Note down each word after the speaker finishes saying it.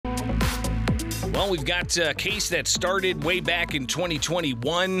Well, we've got a case that started way back in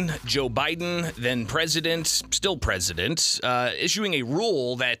 2021. Joe Biden, then president, still president, issuing a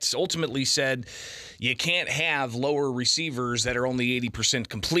rule that ultimately said you can't have lower receivers that are only 80%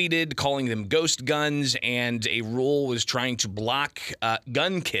 completed, calling them ghost guns, and a rule was trying to block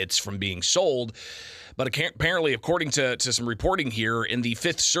gun kits from being sold. But apparently, according to some reporting here, in the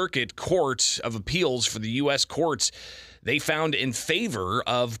Fifth Circuit Court of Appeals for the U.S. courts, they found in favor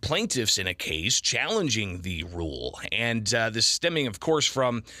of plaintiffs in a case challenging the rule. And this stemming, of course,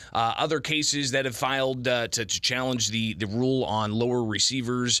 from other cases that have filed to challenge the rule on lower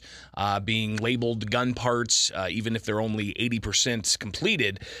receivers being labeled gun parts, even if they're only 80%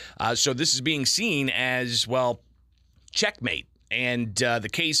 completed. So this is being seen as, well, checkmate. And the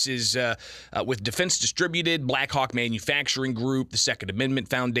case is with Defense Distributed, Blackhawk Manufacturing Group, the Second Amendment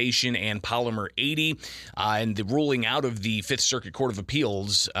Foundation, and Polymer 80. And the ruling out of the Fifth Circuit Court of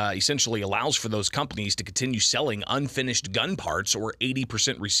Appeals essentially allows for those companies to continue selling unfinished gun parts or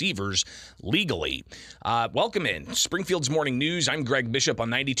 80% receivers legally. Welcome in Springfield's Morning News. I'm Greg Bishop on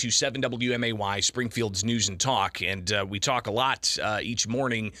 92.7 WMAY, Springfield's News and Talk. And we talk a lot each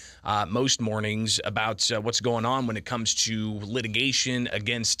morning, most mornings, about what's going on when it comes to litigation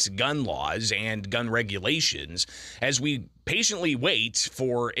against gun laws and gun regulations as we patiently wait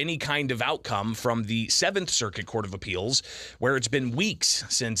for any kind of outcome from the Seventh Circuit Court of Appeals, where it's been weeks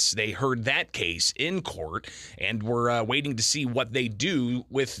since they heard that case in court, and we're waiting to see what they do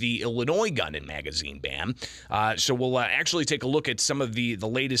with the Illinois gun and magazine ban. So we'll actually take a look at some of the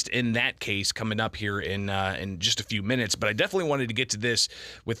latest in that case coming up here in just a few minutes. But I definitely wanted to get to this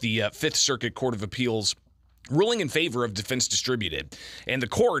with the Fifth Circuit Court of Appeals ruling in favor of Defense Distributed. And the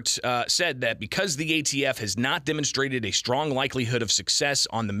court said that because the ATF has not demonstrated a strong likelihood of success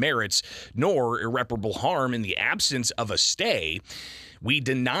on the merits nor irreparable harm in the absence of a stay, we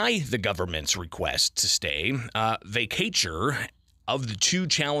deny the government's request to stay vacatur of the two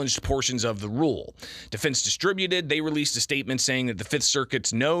challenged portions of the rule. Defense Distributed, they released a statement saying that the Fifth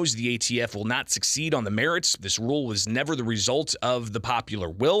Circuit knows the ATF will not succeed on the merits. This rule was never the result of the popular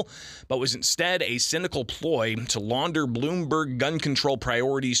will, but was instead a cynical ploy to launder Bloomberg gun control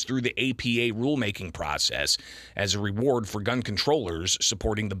priorities through the APA rulemaking process as a reward for gun controllers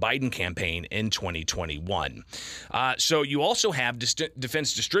supporting the Biden campaign in 2021. So you also have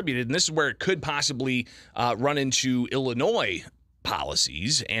Defense Distributed, and this is where it could possibly run into Illinois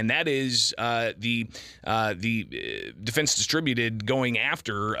policies, and that is the Defense Distributed going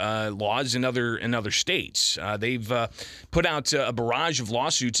after laws in other states. They've put out a barrage of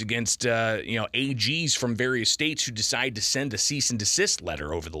lawsuits against AGs from various states who decide to send a cease and desist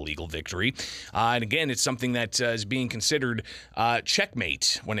letter over the legal victory. And again, it's something that is being considered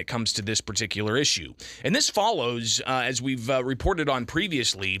checkmate when it comes to this particular issue. And this follows, as we've reported on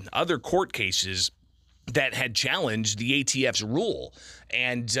previously, other court cases that had challenged the ATF's rule.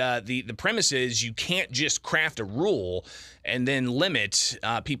 And the premise is you can't just craft a rule and then limit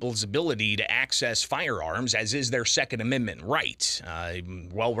people's ability to access firearms, as is their Second Amendment right.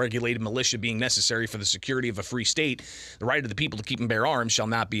 Well-regulated militia being necessary for the security of a free state, the right of the people to keep and bear arms shall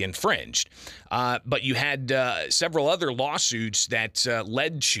not be infringed. But you had several other lawsuits that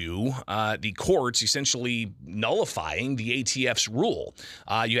led to the courts essentially nullifying the ATF's rule.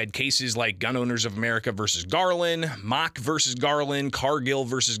 You had cases like Gun Owners of America versus Garland, Mock versus Garland, Cargill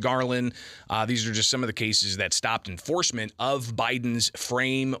versus Garland. These are just some of the cases that stopped enforcement of Biden's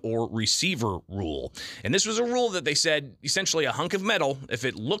frame or receiver rule. And this was a rule that they said essentially a hunk of metal, if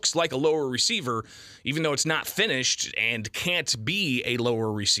it looks like a lower receiver, even though it's not finished and can't be a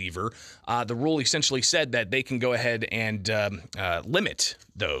lower receiver, the rule essentially said that they can go ahead and limit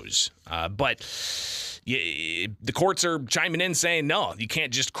those. But the courts are chiming in saying, no, you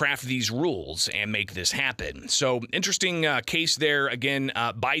can't just craft these rules and make this happen. So interesting case there. Again,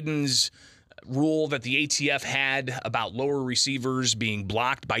 Biden's rule that the ATF had about lower receivers being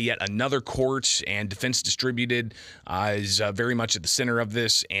blocked by yet another court, and Defense Distributed is very much at the center of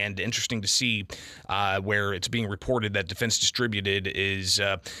this. And interesting to see where it's being reported that Defense Distributed is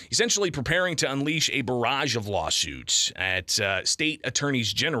essentially preparing to unleash a barrage of lawsuits at state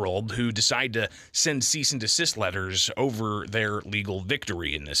attorneys general who decide to send cease and desist letters over their legal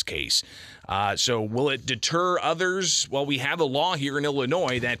victory in this case. So will it deter others? Well, we have a law here in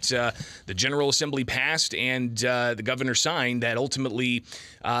Illinois that the General Assembly passed and the governor signed that ultimately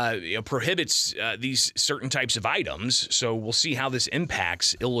prohibits these certain types of items. So we'll see how this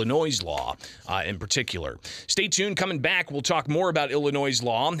impacts Illinois' law in particular. Stay tuned. Coming back, we'll talk more about Illinois'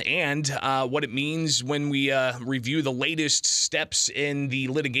 law and what it means when we review the latest steps in the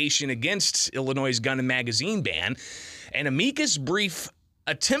litigation against Illinois' gun and magazine ban. An amicus brief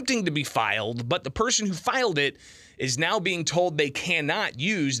attempting to be filed, but the person who filed it is now being told they cannot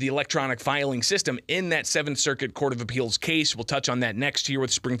use the electronic filing system in that Seventh Circuit Court of Appeals case. We'll touch on that next here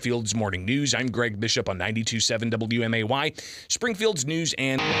with Springfield's Morning News. I'm Greg Bishop on 92.7 WMAY, Springfield's News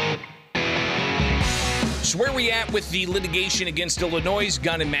and... So where are we at with the litigation against Illinois'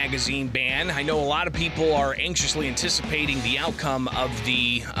 gun and magazine ban? I know a lot of people are anxiously anticipating the outcome of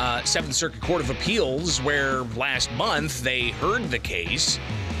the Seventh Circuit Court of Appeals, where last month they heard the case,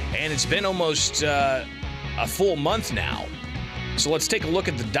 and it's been almost a full month now. So let's take a look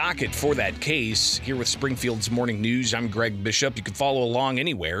at the docket for that case here with Springfield's Morning News. I'm Greg Bishop. You can follow along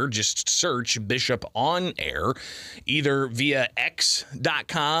anywhere. Just search Bishop on Air, either via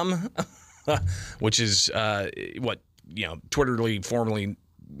x.com, which is Twitterly formerly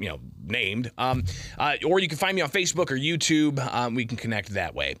named, or you can find me on Facebook or YouTube. We can connect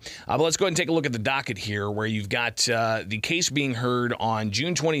that way. But let's go ahead and take a look at the docket here, where you've got the case being heard on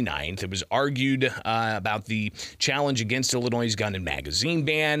June 29th. It was argued about the challenge against Illinois' gun and magazine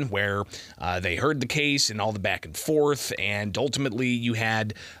ban, where they heard the case and all the back and forth, and ultimately you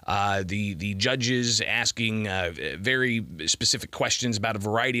had the judges asking very specific questions about a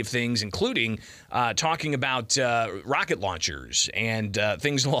variety of things, including talking about rocket launchers and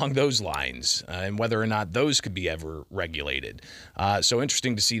things along those lines, and whether or not those could be ever regulated. So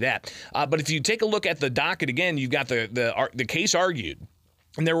interesting to see that. But if you take a look at the docket again, you've got the case argued.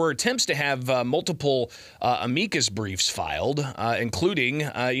 And there were attempts to have multiple amicus briefs filed, including,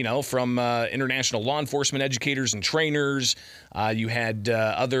 from international law enforcement educators and trainers. You had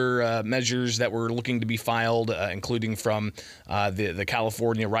other measures that were looking to be filed, including from the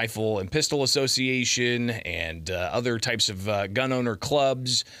California Rifle and Pistol Association and other types of gun owner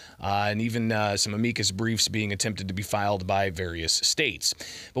clubs, and even some amicus briefs being attempted to be filed by various states.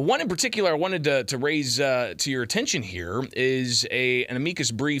 But one in particular I wanted to raise to your attention here is an amicus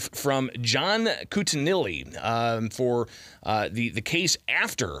brief from John Cutinelli for the case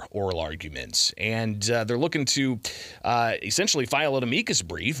after oral arguments. And they're looking to essentially file an amicus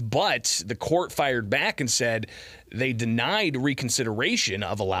brief, but the court fired back and said they denied reconsideration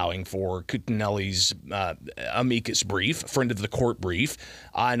of allowing for Cutinelli's amicus brief, friend of the court brief.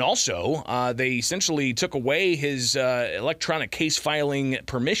 And also, they essentially took away his electronic case filing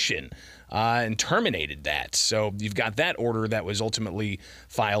permission and terminated that. So you've got that order that was ultimately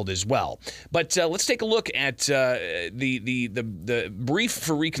filed as well. But let's take a look at the brief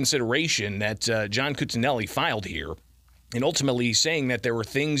for reconsideration that John Cutinelli filed here. And ultimately saying that there were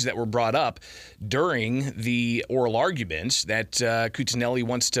things that were brought up during the oral arguments that Cutinelli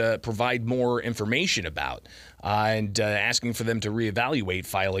wants to provide more information about, and asking for them to reevaluate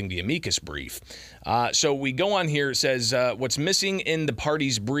filing the amicus brief. So we go on here. It says, what's missing in the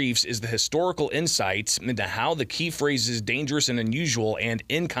parties' briefs is the historical insights into how the key phrases dangerous and unusual and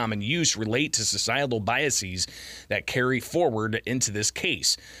in common use relate to societal biases that carry forward into this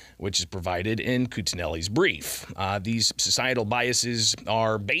case, which is provided in Cutinelli's brief. These societal biases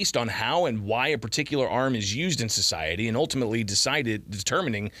are based on how and why a particular arm is used in society, and ultimately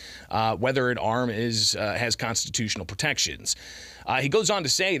determining whether an arm has constitutional protections. He goes on to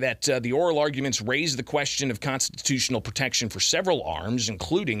say that the oral arguments raise the question of constitutional protection for several arms,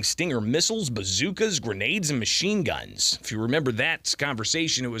 including Stinger missiles, bazookas, grenades, and machine guns. If you remember that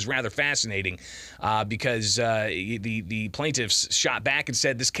conversation, it was rather fascinating because the plaintiffs shot back and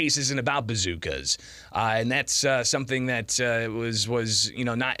said this case isn't about bazookas, and that's something that was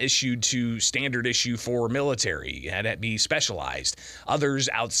not issued to standard issue for military. It had to be specialized. Others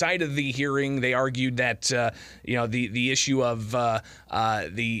outside of the hearing, they argued that the issue of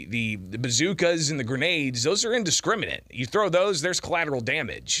the bazookas and the grenades, those are indiscriminate. You throw those, there's collateral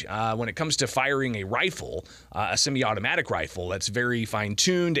damage. When it comes to firing a rifle, a semi-automatic rifle, that's very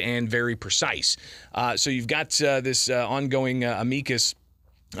fine-tuned and very precise. So you've got this ongoing amicus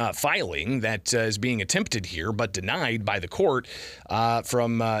filing that is being attempted here, but denied by the court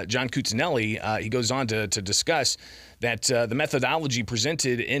from John Cutinelli. He goes on to discuss that the methodology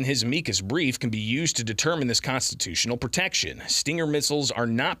presented in his amicus brief can be used to determine this constitutional protection. Stinger missiles are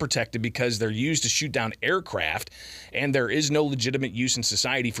not protected because they're used to shoot down aircraft, and there is no legitimate use in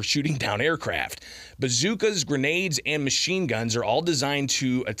society for shooting down aircraft. Bazookas, grenades, and machine guns are all designed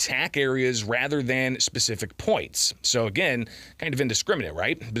to attack areas rather than specific points. So again, kind of indiscriminate,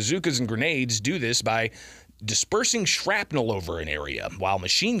 right? Bazookas and grenades do this by dispersing shrapnel over an area, while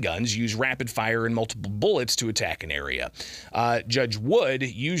machine guns use rapid fire and multiple bullets to attack an area. Judge Wood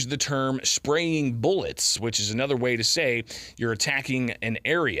used the term spraying bullets, which is another way to say you're attacking an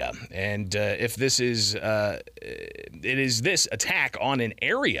area. And if this is, it is this attack on an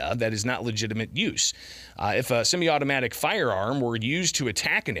area that is not legitimate use. If a semi-automatic firearm were used to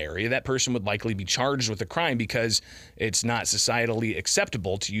attack an area, that person would likely be charged with a crime because it's not societally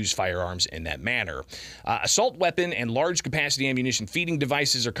acceptable to use firearms in that manner. Assault weapon and large-capacity ammunition feeding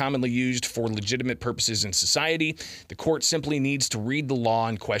devices are commonly used for legitimate purposes in society. The court simply needs to read the law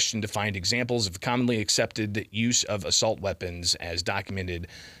in question to find examples of commonly accepted use of assault weapons as documented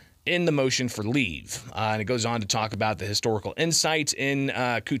in the motion for leave. And it goes on to talk about the historical insight in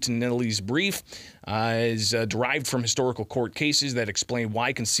Cuccinelli's brief is derived from historical court cases that explain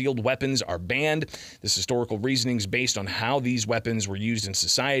why concealed weapons are banned. This historical reasoning is based on how these weapons were used in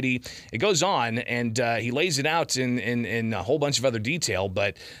society. It goes on, and he lays it out in a whole bunch of other detail,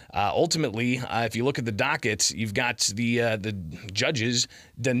 but ultimately, if you look at the docket, you've got the judges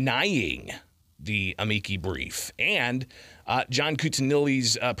denying the amici brief, and John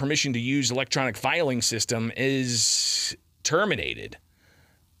Cuccinelli's permission to use electronic filing system is terminated.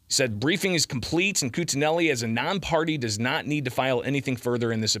 He said briefing is complete, and Cuccinelli, as a non-party, does not need to file anything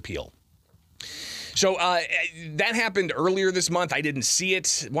further in this appeal. So that happened earlier this month. I didn't see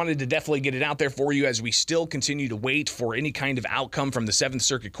it. Wanted to definitely get it out there for you as we still continue to wait for any kind of outcome from the 7th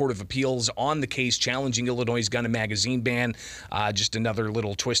Circuit Court of Appeals on the case challenging Illinois' gun and magazine ban. Just another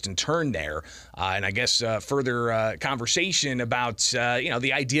little twist and turn there. And I guess further conversation about,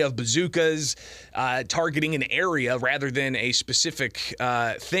 the idea of bazookas targeting an area rather than a specific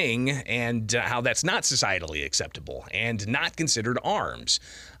thing, and how that's not societally acceptable and not considered arms.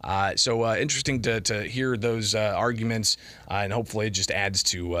 So interesting to hear those arguments, and hopefully it just adds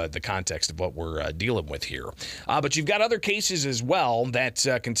to the context of what we're dealing with here. But you've got other cases as well that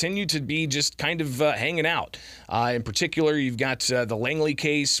continue to be just kind of hanging out. In particular, you've got the Langley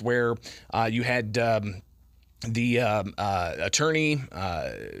case where you had the attorney,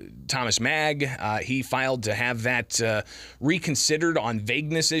 Thomas Magg, he filed to have that reconsidered on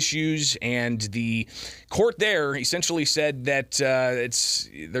vagueness issues, and the court there essentially said that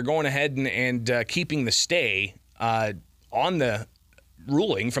they're going ahead and keeping the stay on the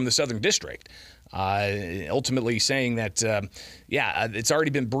ruling from the Southern District. Ultimately saying that, it's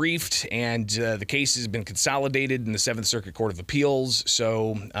already been briefed and the case has been consolidated in the 7th Circuit Court of Appeals,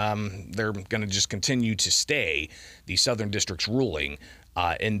 so they're going to just continue to stay the Southern District's ruling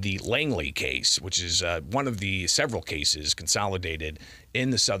in the Langley case, which is one of the several cases consolidated in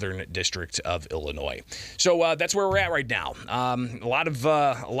the Southern District of Illinois. So that's where we're at right now. A lot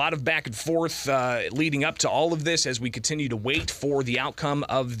of back and forth leading up to all of this as we continue to wait for the outcome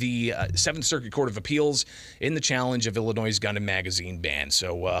of the 7th Circuit Court of Appeals in the challenge of Illinois' gun and magazine ban.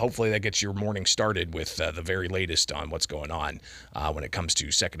 So hopefully that gets your morning started with the very latest on what's going on when it comes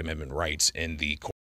to Second Amendment rights in the court.